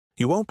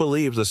You won't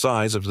believe the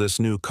size of this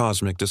new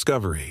cosmic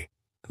discovery.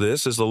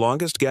 This is the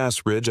longest gas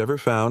bridge ever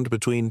found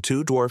between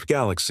two dwarf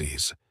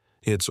galaxies.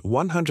 It's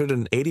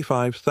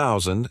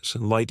 185,000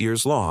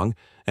 light-years long,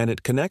 and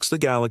it connects the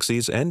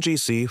galaxies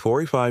NGC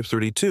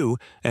 4532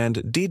 and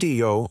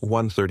DDO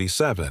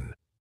 137.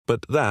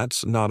 But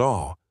that's not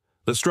all.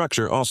 The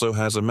structure also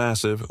has a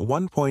massive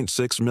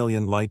 1.6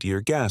 million light-year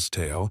gas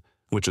tail,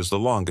 which is the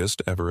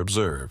longest ever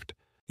observed.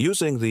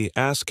 Using the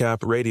ASCAP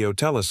radio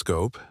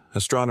telescope,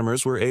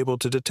 astronomers were able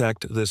to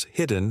detect this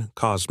hidden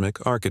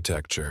cosmic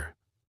architecture.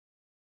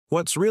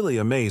 What's really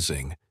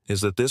amazing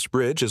is that this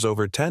bridge is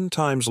over 10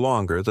 times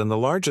longer than the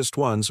largest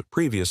ones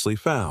previously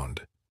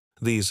found.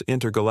 These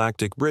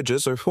intergalactic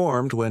bridges are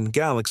formed when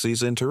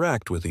galaxies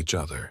interact with each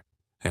other,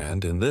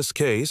 and in this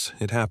case,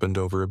 it happened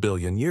over 1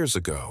 billion years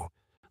ago.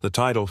 The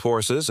tidal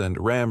forces and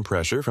ram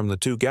pressure from the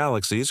two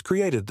galaxies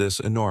created this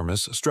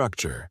enormous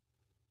structure.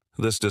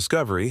 This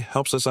discovery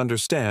helps us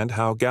understand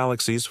how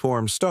galaxies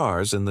form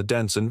stars in the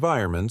dense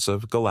environments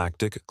of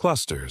galactic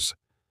clusters.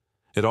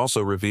 It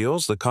also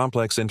reveals the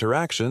complex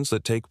interactions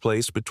that take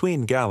place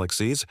between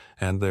galaxies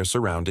and their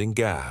surrounding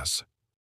gas.